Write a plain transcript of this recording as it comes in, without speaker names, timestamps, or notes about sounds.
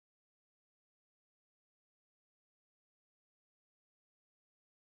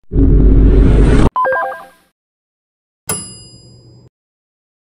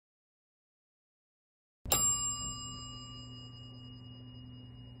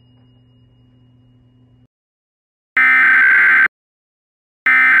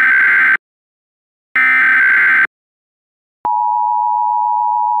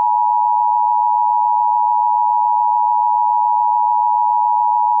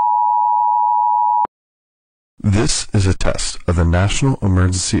This is a test of the National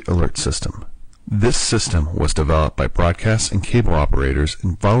Emergency Alert System. This system was developed by broadcast and cable operators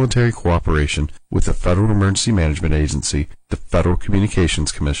in voluntary cooperation with the Federal Emergency Management Agency, the Federal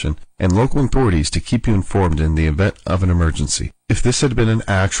Communications Commission, and local authorities to keep you informed in the event of an emergency. If this had been an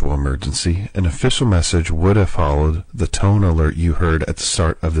actual emergency, an official message would have followed the tone alert you heard at the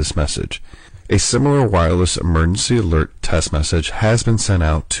start of this message. A similar wireless emergency alert test message has been sent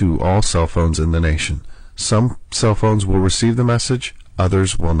out to all cell phones in the nation. Some cell phones will receive the message,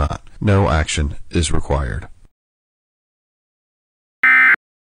 others will not. No action is required.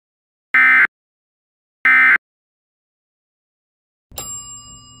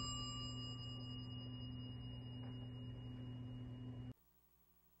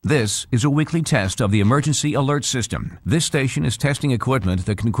 This is a weekly test of the Emergency Alert System. This station is testing equipment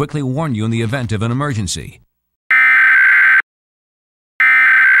that can quickly warn you in the event of an emergency.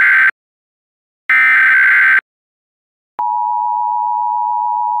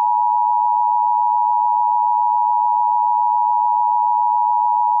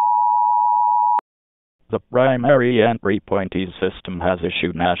 The primary entry point EASyCAP has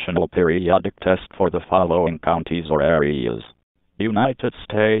issued national periodic test for the following counties or areas. United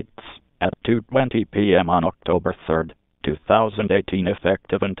States, at 2:20 p.m. on October 3, 2018,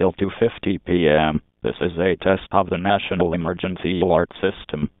 effective until 2:50 p.m. This is a test of the National Emergency Alert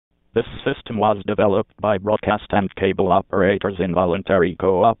System. This system was developed by broadcast and cable operators in voluntary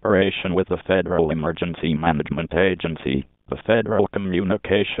cooperation with the Federal Emergency Management Agency, the Federal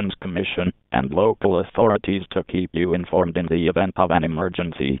Communications Commission, and local authorities to keep you informed in the event of an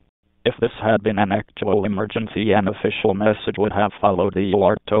emergency. If this had been an actual emergency, an official message would have followed the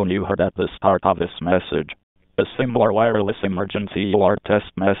alert tone you heard at the start of this message. A similar wireless emergency alert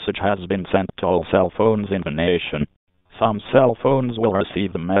test message has been sent to all cell phones in the nation. Some cell phones will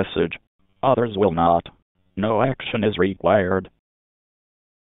receive the message, others will not. No action is required.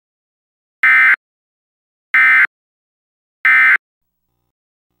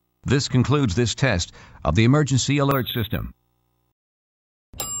 This concludes this test of the Emergency Alert System.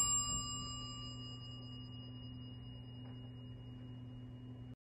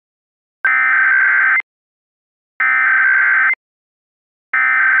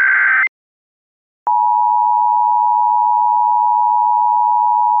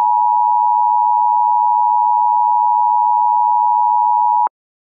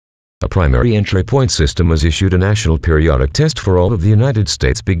 A primary entry point system was issued a national periodic test for all of the United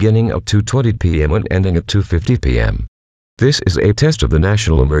States beginning at 2:20 p.m. and ending at 2:50 p.m. This is a test of the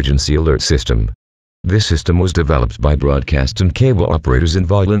National Emergency Alert System. This system was developed by broadcast and cable operators in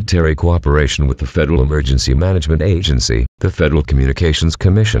voluntary cooperation with the Federal Emergency Management Agency, the Federal Communications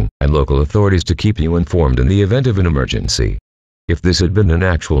Commission, and local authorities to keep you informed in the event of an emergency. If this had been an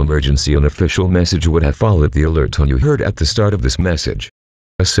actual emergency, an official message would have followed the alert tone you heard at the start of this message.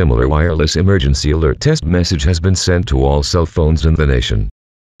 A similar wireless emergency alert test message has been sent to all cell phones in the nation.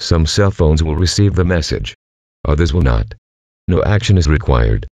 Some cell phones will receive the message, others will not. No action is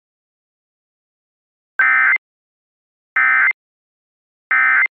required.